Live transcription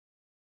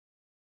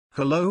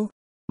Hello,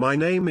 my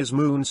name is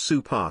Moon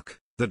Soo Park,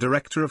 the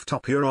Director of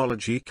Top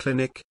Urology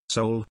Clinic,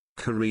 Seoul,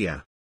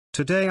 Korea.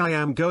 Today I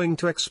am going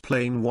to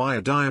explain why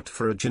a diet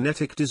for a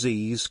genetic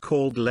disease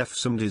called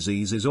Refsum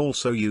disease is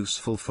also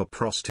useful for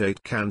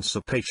prostate cancer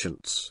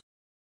patients.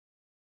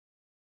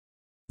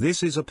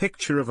 This is a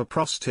picture of a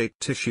prostate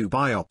tissue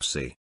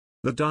biopsy.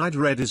 The dyed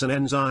red is an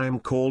enzyme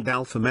called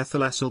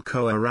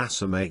alpha-methylacyl-CoA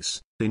racemase,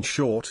 in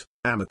short,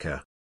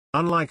 AMCA.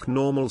 Unlike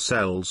normal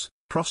cells,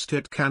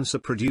 prostate cancer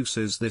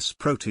produces this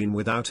protein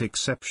without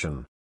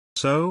exception.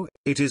 So,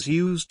 it is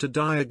used to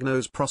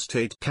diagnose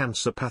prostate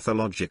cancer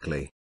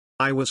pathologically.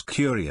 I was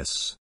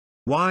curious.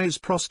 Why is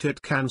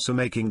prostate cancer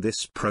making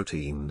this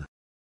protein?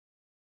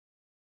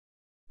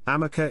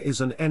 AMCA is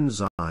an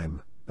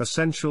enzyme,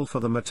 essential for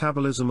the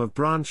metabolism of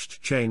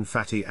branched-chain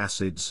fatty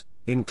acids,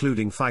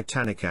 including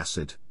phytanic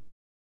acid.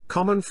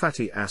 Common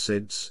fatty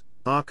acids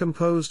are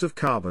composed of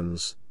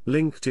carbons,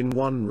 linked in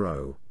one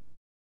row.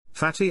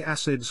 Fatty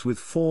acids with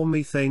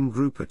 4-methane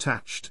group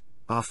attached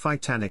are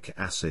phytanic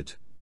acid.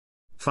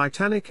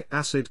 Phytanic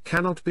acid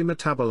cannot be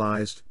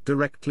metabolized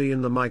directly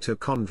in the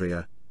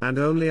mitochondria, and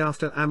only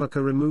after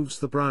AMCA removes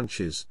the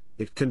branches,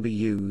 it can be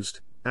used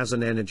as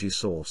an energy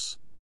source.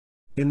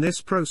 In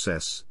this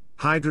process,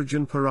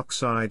 hydrogen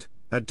peroxide,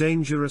 a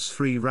dangerous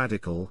free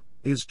radical,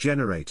 is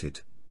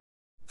generated.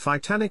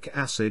 Phytanic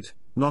acid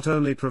not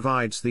only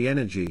provides the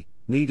energy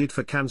needed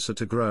for cancer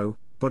to grow,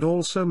 but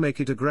also make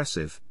it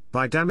aggressive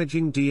by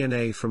damaging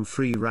DNA from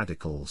free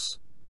radicals.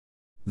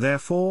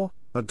 Therefore,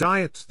 a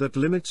diet that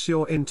limits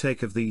your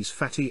intake of these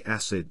fatty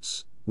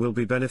acids will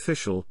be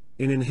beneficial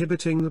in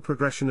inhibiting the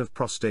progression of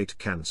prostate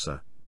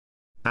cancer.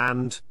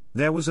 And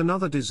there was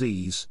another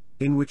disease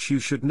in which you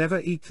should never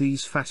eat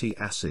these fatty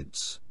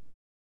acids.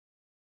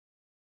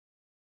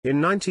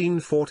 In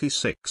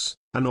 1946,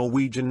 a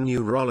Norwegian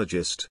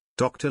neurologist,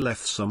 Dr.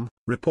 Refsum,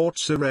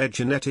 reports a rare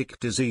genetic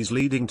disease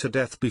leading to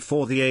death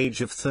before the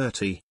age of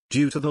 30,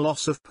 due to the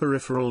loss of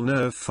peripheral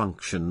nerve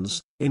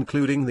functions,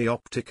 including the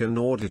optic and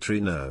auditory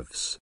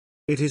nerves.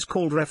 It is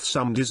called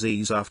Refsum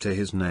disease after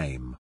his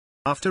name.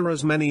 After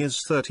as many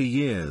as 30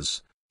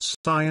 years,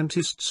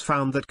 scientists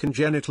found that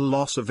congenital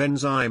loss of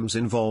enzymes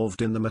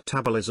involved in the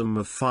metabolism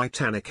of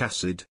phytanic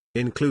acid,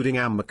 including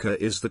AMCA,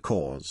 is the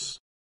cause.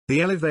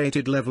 The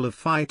elevated level of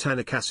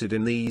phytanic acid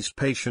in these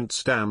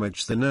patients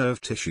damage the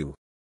nerve tissue.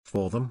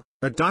 For them,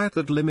 a diet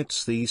that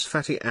limits these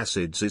fatty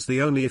acids is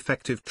the only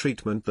effective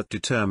treatment that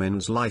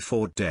determines life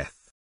or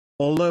death.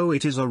 Although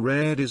it is a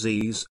rare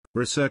disease,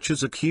 research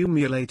has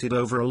accumulated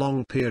over a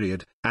long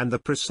period, and the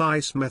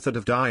precise method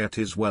of diet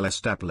is well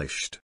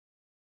established.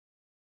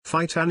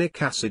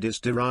 Phytanic acid is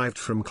derived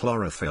from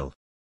chlorophyll.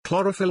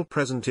 Chlorophyll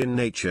present in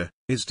nature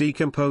is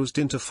decomposed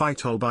into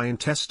phytol by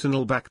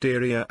intestinal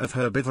bacteria of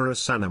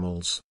herbivorous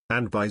animals,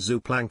 and by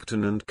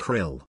zooplankton and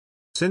krill.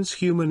 Since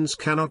humans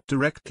cannot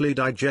directly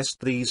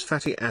digest these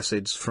fatty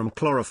acids from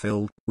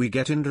chlorophyll, we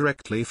get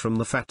indirectly from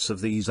the fats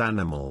of these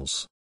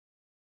animals.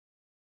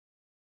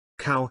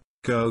 Cow,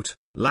 goat,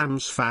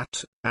 lamb's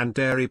fat, and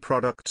dairy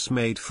products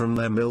made from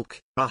their milk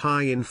are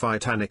high in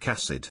phytanic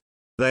acid.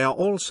 They are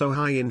also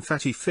high in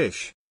fatty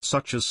fish,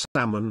 such as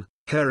salmon,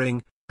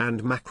 herring,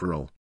 and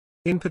mackerel.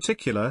 In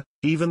particular,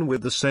 even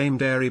with the same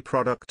dairy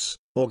products,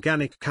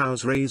 organic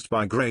cows raised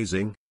by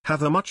grazing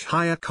have a much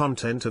higher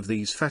content of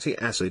these fatty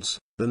acids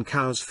than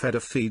cows fed a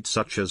feed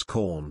such as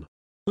corn.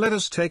 Let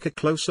us take a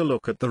closer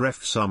look at the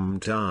Refsum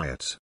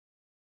diet.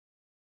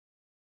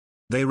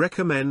 They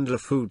recommend a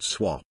food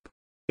swap.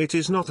 It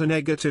is not a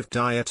negative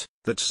diet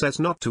that says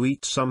not to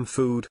eat some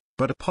food,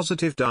 but a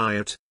positive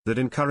diet that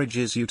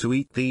encourages you to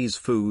eat these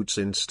foods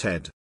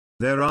instead.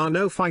 There are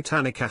no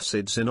phytanic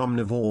acids in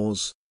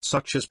omnivores,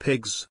 such as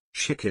pigs,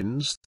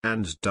 chickens,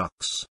 and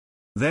ducks.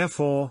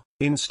 Therefore,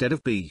 instead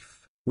of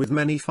beef with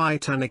many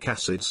phytanic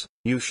acids,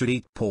 you should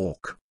eat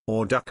pork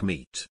or duck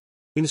meat.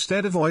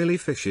 Instead of oily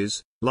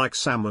fishes, like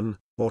salmon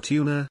or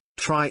tuna,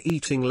 try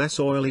eating less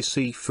oily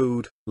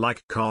seafood,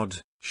 like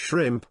cod,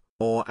 shrimp,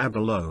 or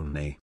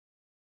abalone.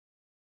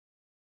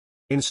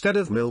 Instead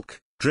of milk,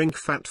 drink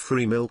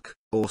fat-free milk,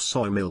 or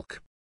soy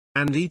milk.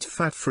 And eat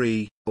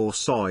fat-free, or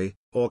soy,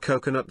 or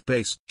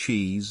coconut-based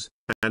cheese,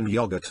 and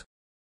yogurt.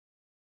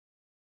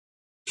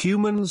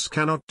 Humans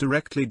cannot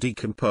directly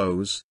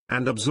decompose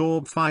and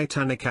absorb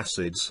phytanic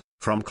acids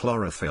from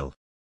chlorophyll.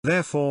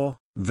 Therefore,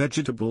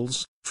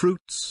 vegetables,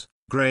 fruits,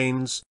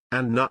 grains,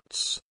 and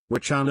nuts,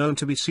 which are known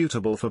to be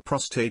suitable for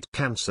prostate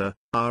cancer,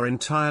 are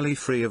entirely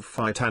free of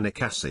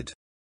phytanic acid.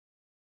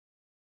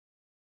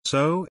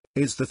 So,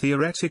 is the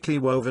theoretically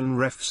woven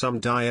Refsum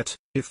diet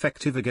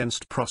effective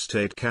against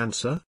prostate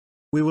cancer?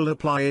 We will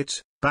apply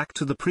it back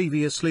to the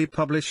previously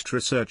published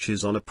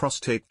researches on a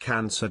prostate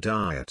cancer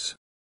diet.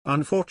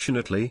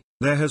 Unfortunately,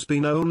 there has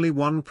been only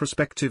one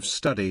prospective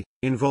study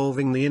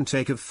involving the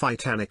intake of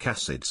phytanic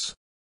acids.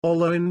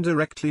 Although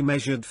indirectly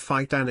measured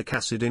phytanic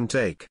acid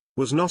intake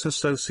was not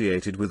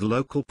associated with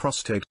local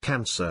prostate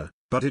cancer,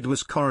 but it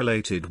was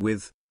correlated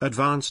with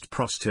advanced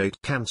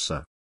prostate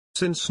cancer.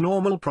 Since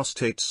normal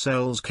prostate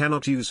cells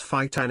cannot use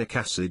phytanic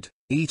acid,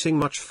 eating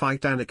much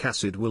phytanic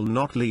acid will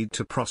not lead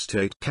to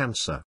prostate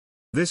cancer.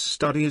 This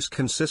study is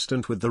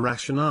consistent with the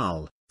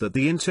rationale that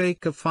the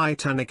intake of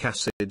phytanic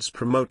acids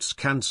promotes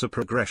cancer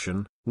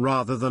progression,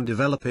 rather than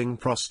developing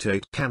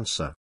prostate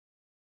cancer.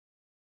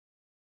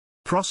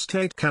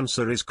 Prostate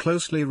cancer is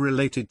closely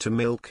related to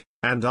milk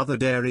and other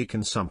dairy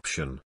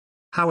consumption.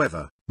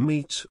 However,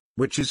 meat,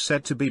 which is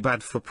said to be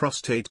bad for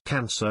prostate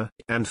cancer,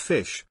 and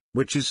fish,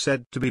 which is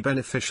said to be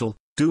beneficial,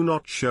 do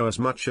not show as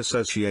much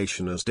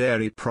association as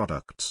dairy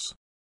products.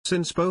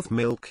 Since both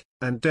milk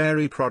and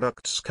dairy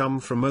products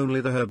come from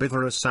only the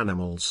herbivorous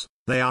animals,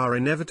 they are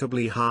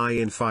inevitably high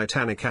in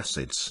phytanic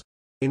acids.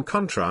 In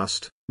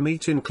contrast,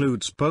 meat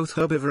includes both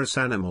herbivorous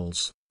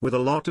animals, with a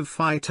lot of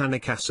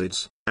phytanic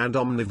acids, and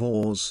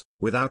omnivores,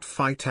 without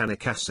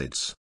phytanic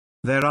acids.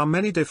 There are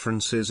many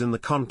differences in the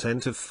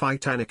content of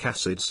phytanic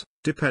acids,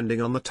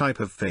 depending on the type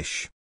of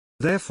fish.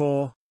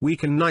 Therefore, we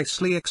can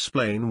nicely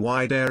explain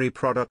why dairy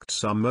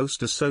products are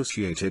most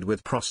associated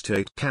with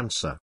prostate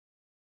cancer.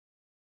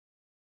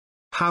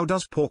 How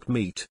does pork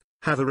meat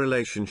have a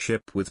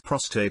relationship with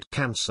prostate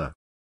cancer?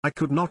 I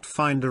could not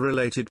find a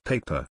related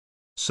paper,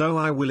 so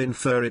I will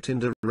infer it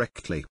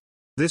indirectly.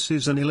 This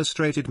is an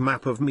illustrated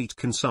map of meat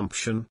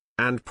consumption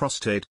and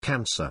prostate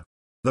cancer.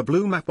 The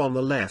blue map on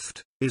the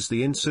left is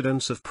the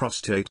incidence of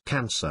prostate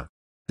cancer.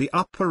 The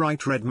upper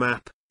right red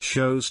map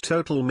shows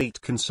total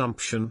meat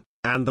consumption,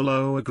 and the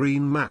lower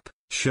green map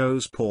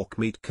shows pork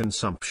meat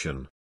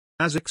consumption.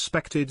 As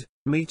expected,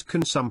 meat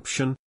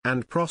consumption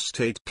and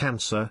prostate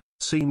cancer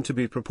seem to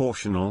be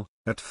proportional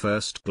at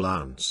first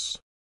glance.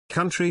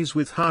 Countries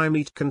with high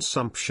meat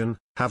consumption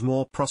have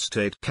more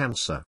prostate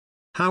cancer.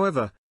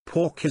 However,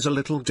 pork is a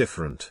little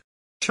different.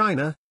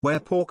 China, where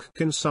pork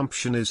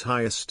consumption is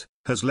highest,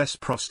 has less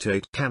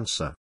prostate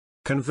cancer.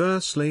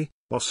 Conversely,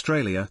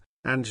 Australia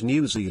and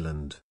New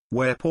Zealand,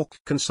 where pork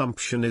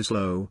consumption is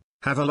low,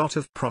 have a lot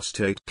of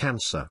prostate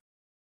cancer.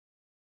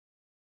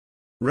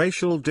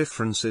 Racial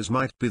differences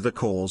might be the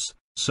cause,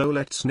 so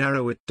let's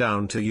narrow it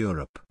down to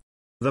Europe.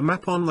 The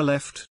map on the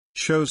left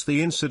shows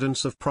the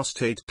incidence of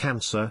prostate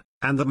cancer,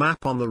 and the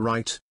map on the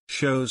right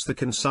shows the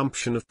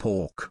consumption of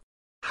pork.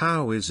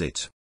 How is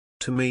it?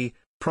 To me,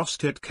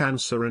 prostate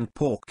cancer and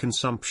pork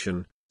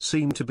consumption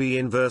seem to be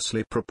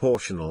inversely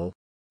proportional.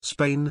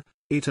 Spain,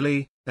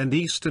 Italy, and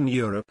Eastern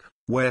Europe,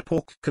 where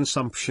pork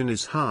consumption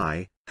is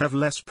high, have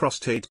less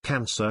prostate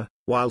cancer,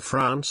 while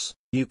France,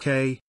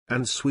 UK,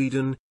 and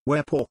Sweden,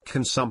 where pork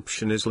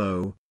consumption is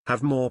low,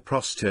 have more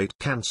prostate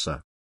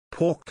cancer.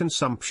 Pork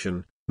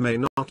consumption may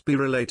not be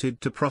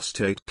related to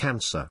prostate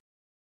cancer.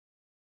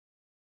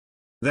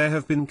 There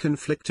have been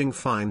conflicting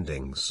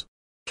findings.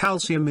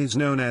 Calcium is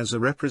known as a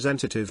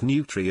representative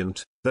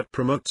nutrient that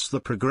promotes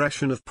the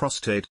progression of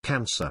prostate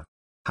cancer.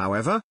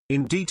 However,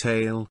 in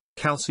detail,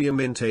 calcium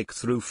intake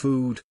through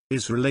food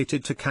is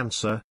related to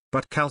cancer,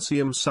 but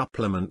calcium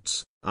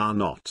supplements are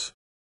not.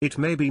 It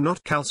may be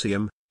not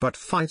calcium, but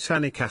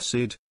phytanic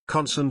acid,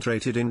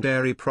 concentrated in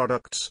dairy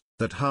products,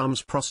 that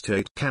harms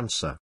prostate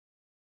cancer.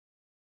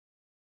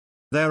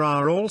 There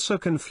are also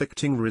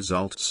conflicting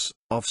results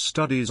of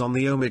studies on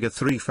the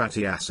omega-3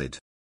 fatty acid.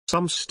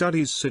 Some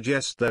studies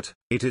suggest that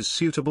it is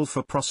suitable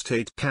for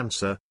prostate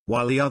cancer,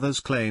 while the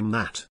others claim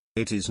that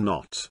it is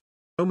not.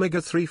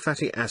 Omega-3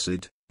 fatty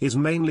acid is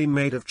mainly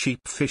made of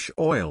cheap fish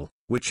oil,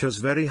 which has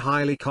very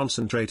highly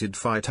concentrated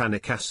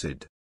phytanic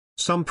acid.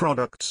 Some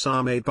products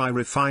are made by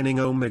refining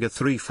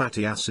omega-3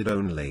 fatty acid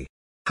only.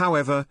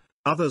 However,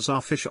 others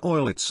are fish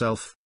oil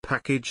itself,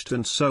 packaged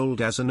and sold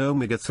as an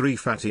omega-3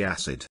 fatty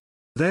acid.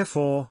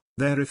 Therefore,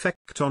 their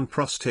effect on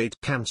prostate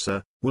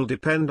cancer will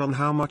depend on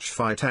how much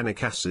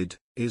phytanic acid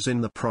is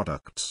in the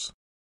products.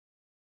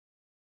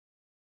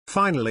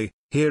 Finally,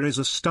 here is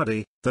a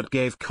study that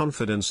gave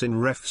confidence in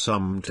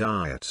Refsum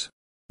diet.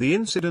 The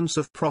incidence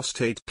of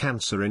prostate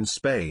cancer in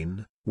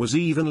Spain was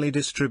evenly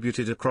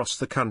distributed across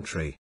the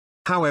country.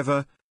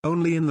 However,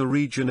 only in the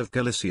region of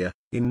Galicia,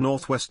 in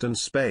northwestern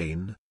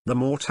Spain, the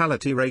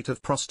mortality rate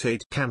of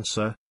prostate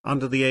cancer,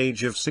 under the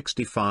age of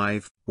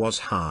 65, was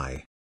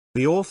high.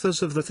 The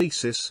authors of the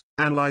thesis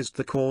analyzed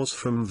the cause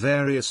from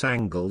various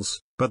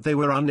angles, but they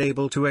were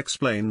unable to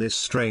explain this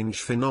strange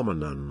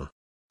phenomenon.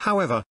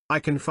 However, I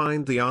can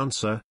find the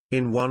answer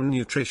in one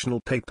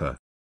nutritional paper.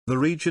 The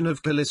region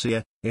of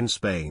Galicia, in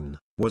Spain,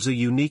 was a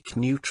unique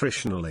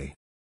nutritionally.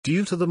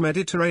 Due to the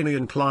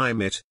Mediterranean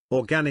climate,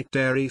 organic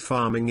dairy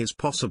farming is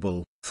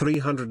possible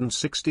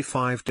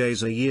 365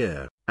 days a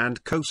year,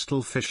 and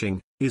coastal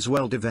fishing is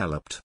well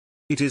developed.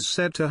 It is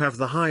said to have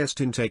the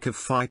highest intake of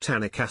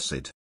phytanic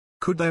acid.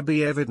 Could there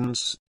be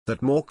evidence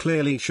that more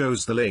clearly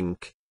shows the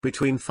link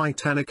between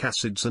phytanic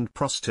acids and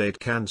prostate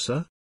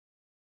cancer?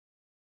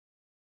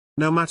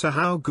 No matter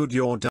how good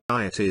your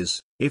diet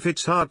is, if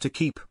it's hard to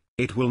keep,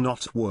 it will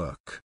not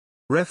work.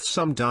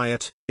 Refsum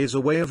diet is a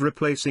way of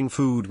replacing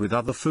food with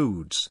other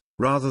foods,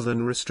 rather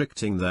than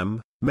restricting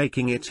them,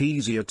 making it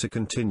easier to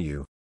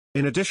continue.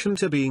 In addition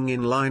to being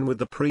in line with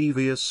the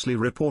previously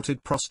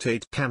reported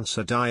prostate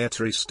cancer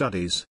dietary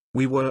studies,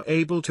 we were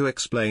able to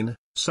explain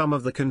some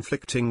of the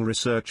conflicting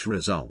research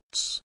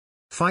results.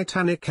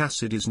 Phytanic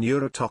acid is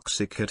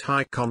neurotoxic at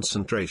high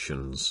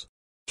concentrations.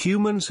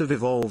 Humans have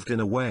evolved in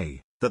a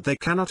way that they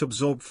cannot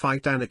absorb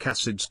phytanic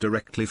acids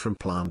directly from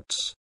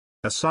plants.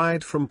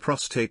 Aside from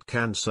prostate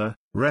cancer,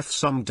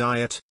 Refsum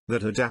diet,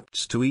 that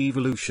adapts to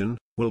evolution,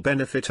 will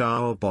benefit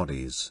our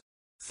bodies.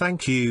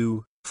 Thank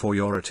you for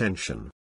your attention.